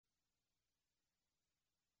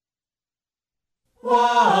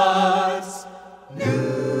What's new?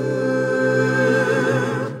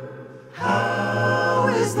 How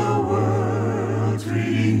is the world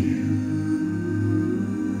treating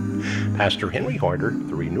you? Pastor Henry Harder,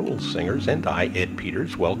 the Renewal Singers, and I, Ed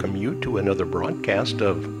Peters, welcome you to another broadcast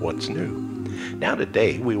of What's New. Now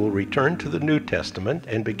today we will return to the New Testament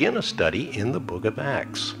and begin a study in the book of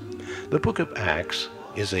Acts. The book of Acts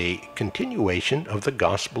is a continuation of the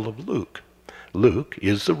Gospel of Luke. Luke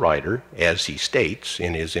is the writer, as he states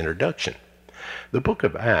in his introduction. The book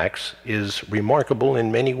of Acts is remarkable in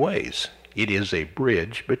many ways. It is a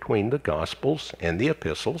bridge between the Gospels and the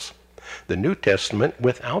epistles. The New Testament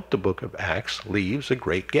without the book of Acts leaves a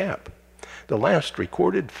great gap. The last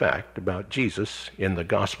recorded fact about Jesus in the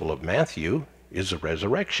Gospel of Matthew is the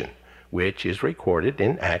resurrection, which is recorded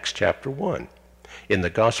in Acts chapter 1. In the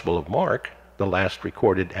Gospel of Mark, the last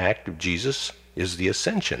recorded act of Jesus is the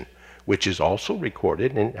ascension, which is also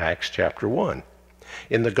recorded in Acts chapter 1.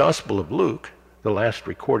 In the Gospel of Luke, the last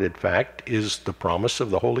recorded fact is the promise of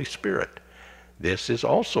the Holy Spirit. This is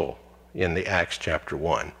also in the Acts chapter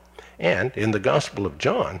 1. And in the Gospel of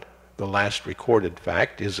John, the last recorded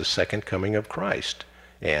fact is the second coming of Christ.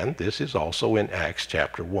 And this is also in Acts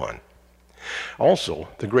chapter 1. Also,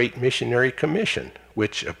 the Great Missionary Commission,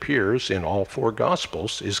 which appears in all four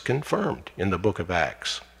Gospels, is confirmed in the book of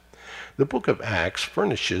Acts. The book of Acts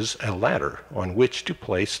furnishes a ladder on which to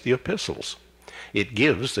place the epistles. It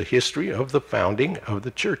gives the history of the founding of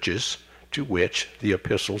the churches to which the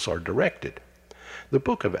epistles are directed. The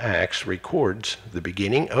book of Acts records the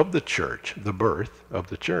beginning of the church, the birth of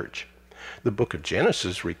the church. The book of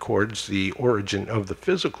Genesis records the origin of the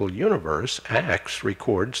physical universe. Acts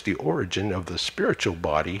records the origin of the spiritual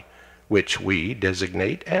body, which we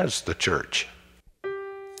designate as the church.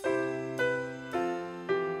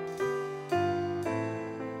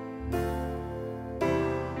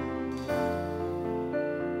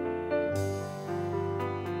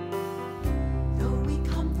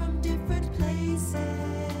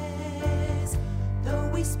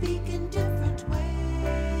 Speak in different ways,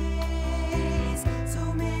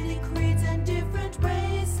 so many creeds and different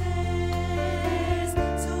races,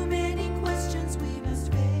 so many questions we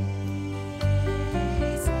must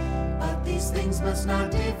face, but these things must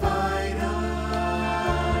not divide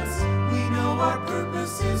us. We know our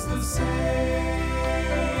purpose is the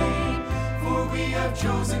same, for we have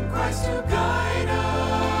chosen Christ to guide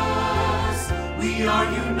us. We are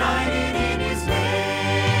united in His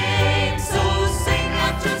name, so sing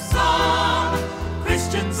after song,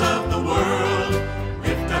 Christians of the world,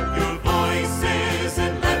 lift up your voices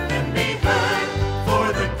and let them be heard,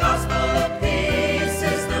 for the gospel of peace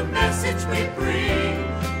is the message we bring.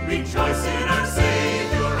 Rejoice in our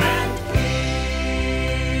Savior and King.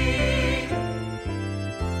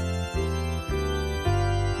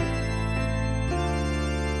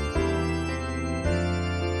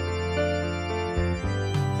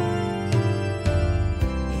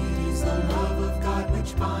 It is the love of God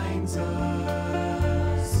which binds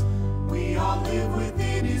us. We all live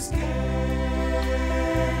within His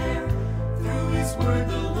care. Through His word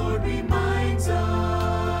the Lord reminds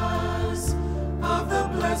us of the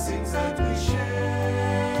blessings that we share.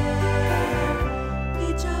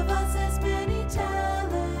 Each of us has many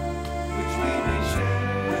talents,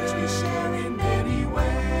 which we share in many ways.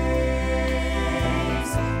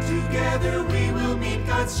 Together we will meet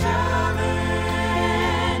God's challenge.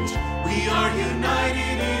 We are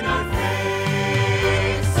united in our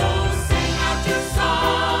faith, so sing out your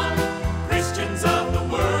song, Christians of the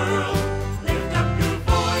world, lift up your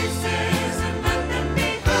voices and let them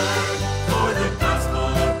be heard, for the gospel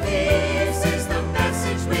of peace is the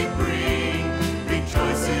message we bring.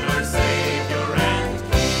 Rejoice in our Savior and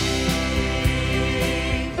King.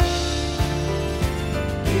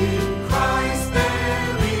 In Christ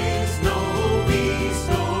there is no peace,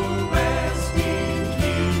 no rest, in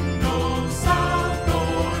Him no salvation.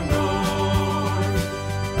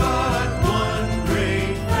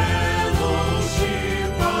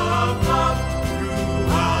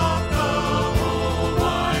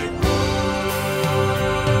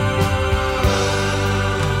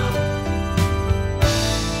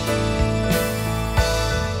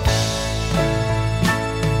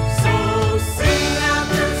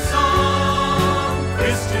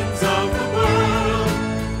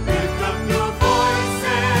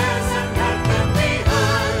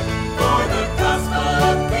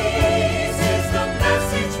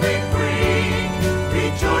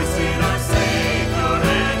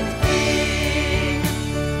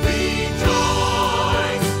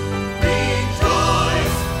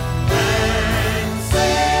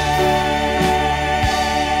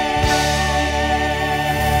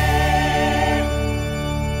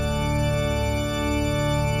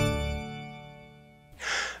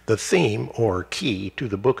 The theme or key to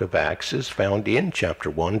the book of Acts is found in chapter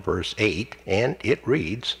 1, verse 8, and it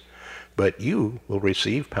reads, "But you will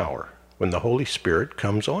receive power when the Holy Spirit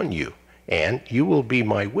comes on you, and you will be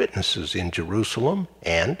my witnesses in Jerusalem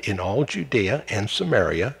and in all Judea and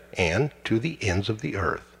Samaria and to the ends of the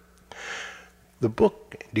earth." The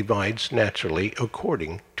book divides naturally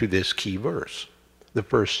according to this key verse. The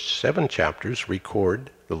first 7 chapters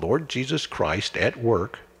record the Lord Jesus Christ at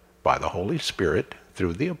work by the Holy Spirit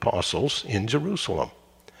through the apostles in Jerusalem.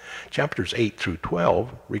 Chapters 8 through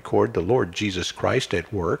 12 record the Lord Jesus Christ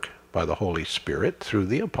at work by the Holy Spirit through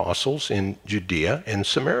the apostles in Judea and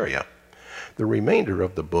Samaria. The remainder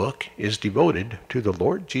of the book is devoted to the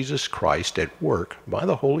Lord Jesus Christ at work by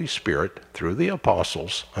the Holy Spirit through the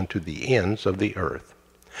apostles unto the ends of the earth.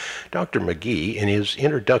 Dr. McGee, in his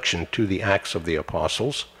introduction to the Acts of the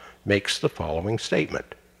Apostles, makes the following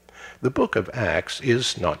statement: "The book of Acts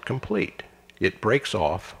is not complete. It breaks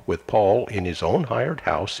off with Paul in his own hired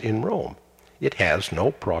house in Rome. It has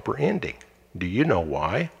no proper ending. Do you know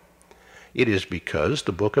why? It is because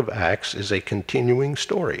the book of Acts is a continuing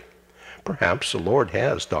story. Perhaps the Lord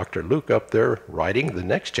has Dr. Luke up there writing the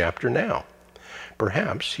next chapter now.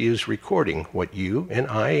 Perhaps he is recording what you and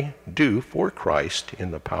I do for Christ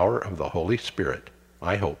in the power of the Holy Spirit.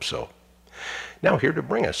 I hope so." Now here to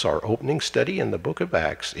bring us our opening study in the book of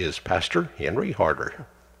Acts is Pastor Henry Harder.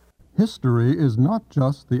 History is not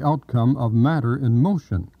just the outcome of matter in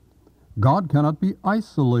motion. God cannot be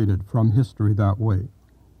isolated from history that way.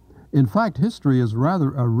 In fact, history is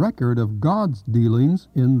rather a record of God's dealings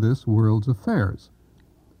in this world's affairs.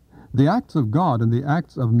 The acts of God and the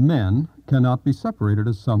acts of men cannot be separated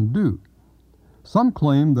as some do. Some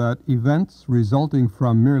claim that events resulting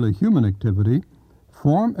from merely human activity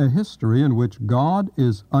form a history in which God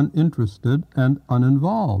is uninterested and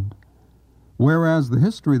uninvolved, whereas the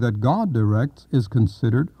history that God directs is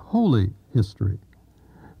considered holy history.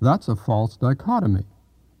 That's a false dichotomy.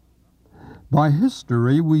 By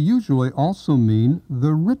history, we usually also mean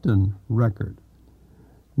the written record.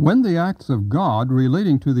 When the acts of God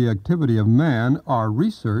relating to the activity of man are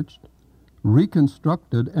researched,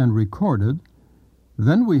 reconstructed, and recorded,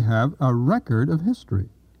 then we have a record of history.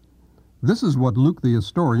 This is what Luke the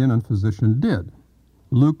historian and physician did.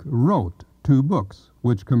 Luke wrote 2 books,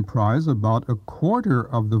 which comprise about a quarter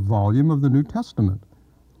of the volume of the New Testament.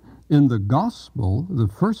 In the Gospel, the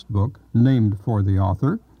first book, named for the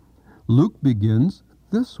author, Luke begins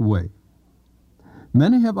this way: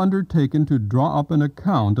 "Many have undertaken to draw up an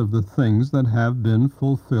account of the things that have been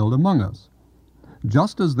fulfilled among us,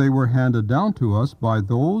 just as they were handed down to us by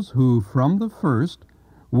those who from the first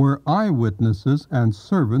were eyewitnesses and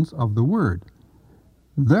servants of the word.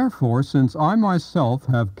 Therefore, since I myself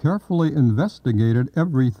have carefully investigated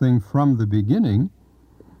everything from the beginning,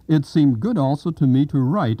 it seemed good also to me to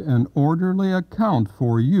write an orderly account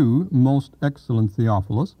for you, most excellent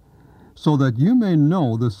Theophilus, so that you may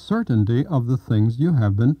know the certainty of the things you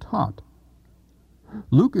have been taught."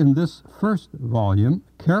 Luke, in this first volume,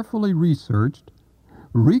 carefully researched,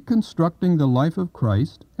 reconstructing the life of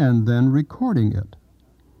Christ and then recording it.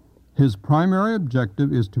 His primary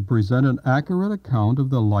objective is to present an accurate account of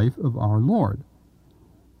the life of our Lord.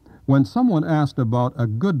 When someone asked about a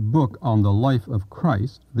good book on the life of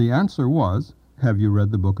Christ, the answer was, "Have you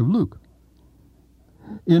read the book of Luke?"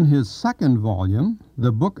 In his second volume,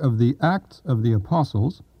 the book of the Acts of the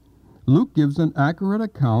Apostles, Luke gives an accurate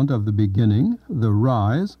account of the beginning, the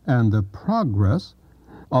rise, and the progress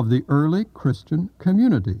of the early Christian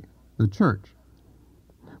community, the church.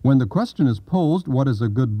 When the question is posed, what is a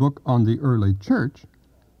good book on the early church?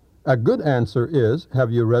 A good answer is,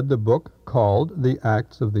 have you read the book called the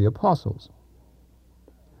Acts of the Apostles?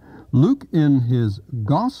 Luke, in his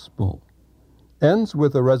Gospel, ends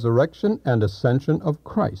with the resurrection and ascension of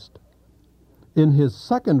Christ. In his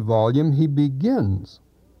second volume, he begins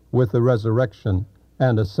with the resurrection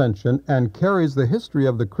and ascension and carries the history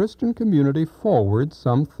of the Christian community forward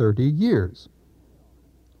some 30 years.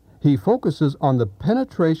 He focuses on the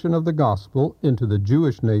penetration of the gospel into the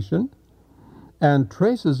Jewish nation and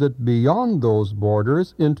traces it beyond those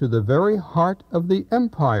borders into the very heart of the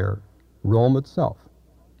empire, Rome itself.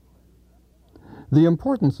 The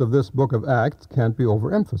importance of this book of Acts can't be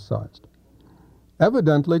overemphasized.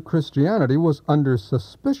 Evidently, Christianity was under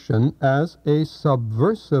suspicion as a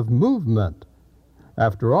subversive movement.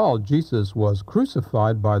 After all, Jesus was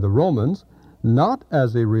crucified by the Romans not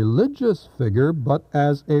as a religious figure, but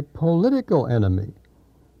as a political enemy.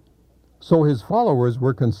 So his followers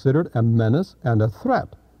were considered a menace and a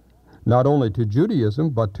threat, not only to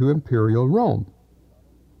Judaism, but to imperial Rome.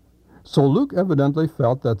 So Luke evidently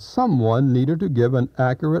felt that someone needed to give an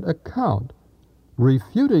accurate account,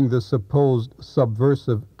 refuting the supposed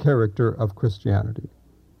subversive character of Christianity.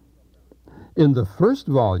 In the first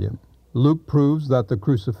volume, Luke proves that the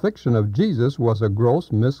crucifixion of Jesus was a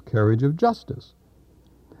gross miscarriage of justice.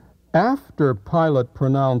 After Pilate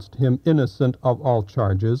pronounced him innocent of all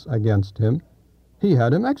charges against him, he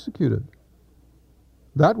had him executed.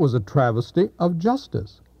 That was a travesty of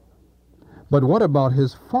justice. But what about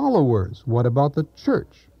his followers? What about the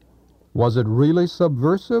church? Was it really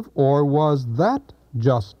subversive, or was that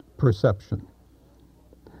just perception?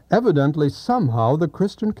 Evidently, somehow, the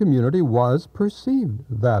Christian community was perceived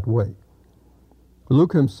that way.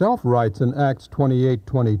 Luke himself writes in Acts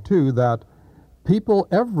 28:22 that people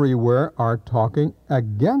everywhere are talking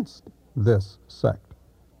against this sect.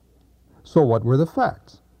 So what were the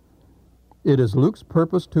facts? It is Luke's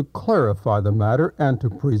purpose to clarify the matter and to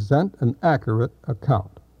present an accurate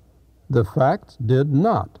account. The facts did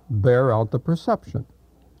not bear out the perception.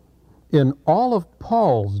 In all of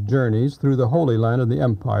Paul's journeys through the Holy Land and the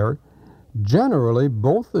Empire, generally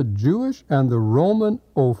both the Jewish and the Roman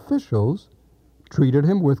officials treated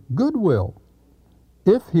him with goodwill.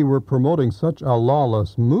 If he were promoting such a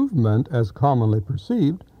lawless movement as commonly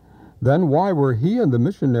perceived, then why were he and the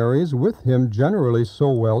missionaries with him generally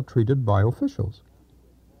so well treated by officials?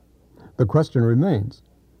 The question remains,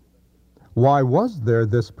 why was there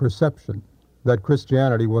this perception that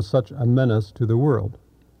Christianity was such a menace to the world?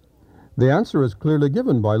 The answer is clearly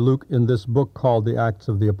given by Luke in this book called the Acts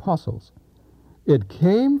of the Apostles. It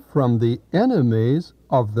came from the enemies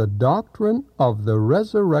of the doctrine of the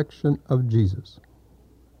resurrection of Jesus.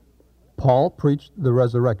 Paul preached the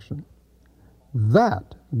resurrection.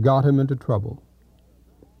 That got him into trouble.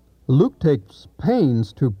 Luke takes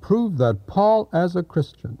pains to prove that Paul, as a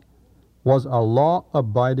Christian, was a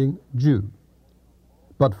law-abiding Jew.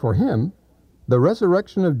 But for him, the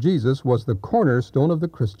resurrection of Jesus was the cornerstone of the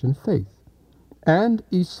Christian faith and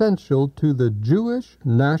essential to the Jewish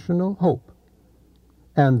national hope.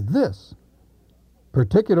 And this,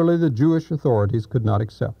 particularly the Jewish authorities, could not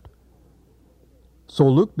accept. So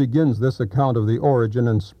Luke begins this account of the origin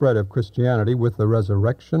and spread of Christianity with the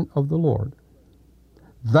resurrection of the Lord.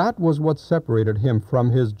 That was what separated him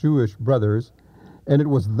from his Jewish brothers, and it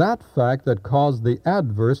was that fact that caused the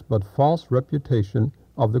adverse but false reputation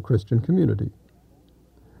of the Christian community.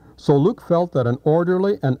 So Luke felt that an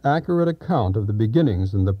orderly and accurate account of the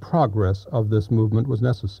beginnings and the progress of this movement was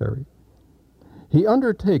necessary. He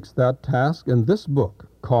undertakes that task in this book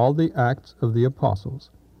called the Acts of the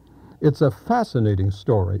Apostles. It's a fascinating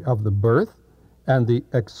story of the birth and the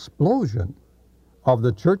explosion of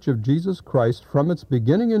the Church of Jesus Christ from its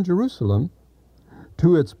beginning in Jerusalem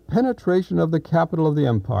to its penetration of the capital of the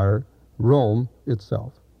empire, Rome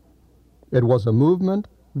itself. It was a movement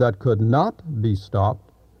that could not be stopped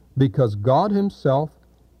because God himself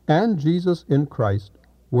and Jesus in Christ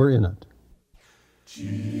were in it.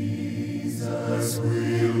 Jesus,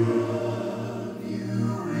 we love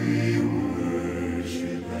you, we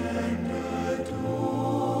worship and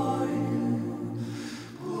adore you.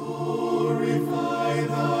 Glorify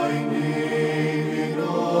thy name in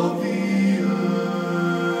all the earth.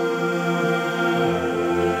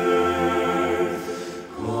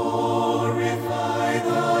 Glorify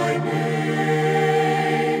thy name.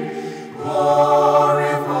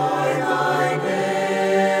 Glorify thy name.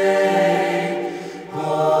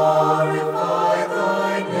 Glorify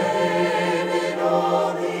thy name in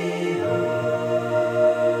all the earth.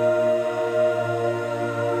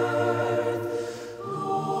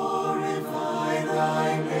 Glorify thy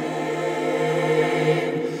name.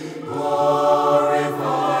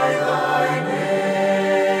 Glorify thy name.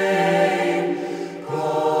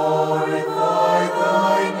 Glorify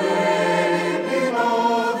thy name in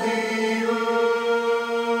all the earth.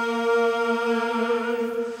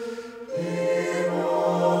 In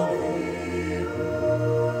all the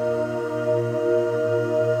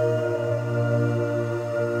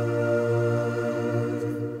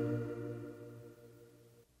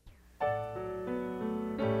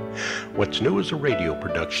What's New is a radio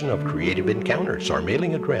production of Creative Encounters. Our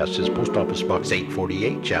mailing address is Post Office Box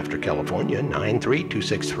 848, Shafter, California,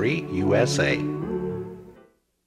 93263, USA.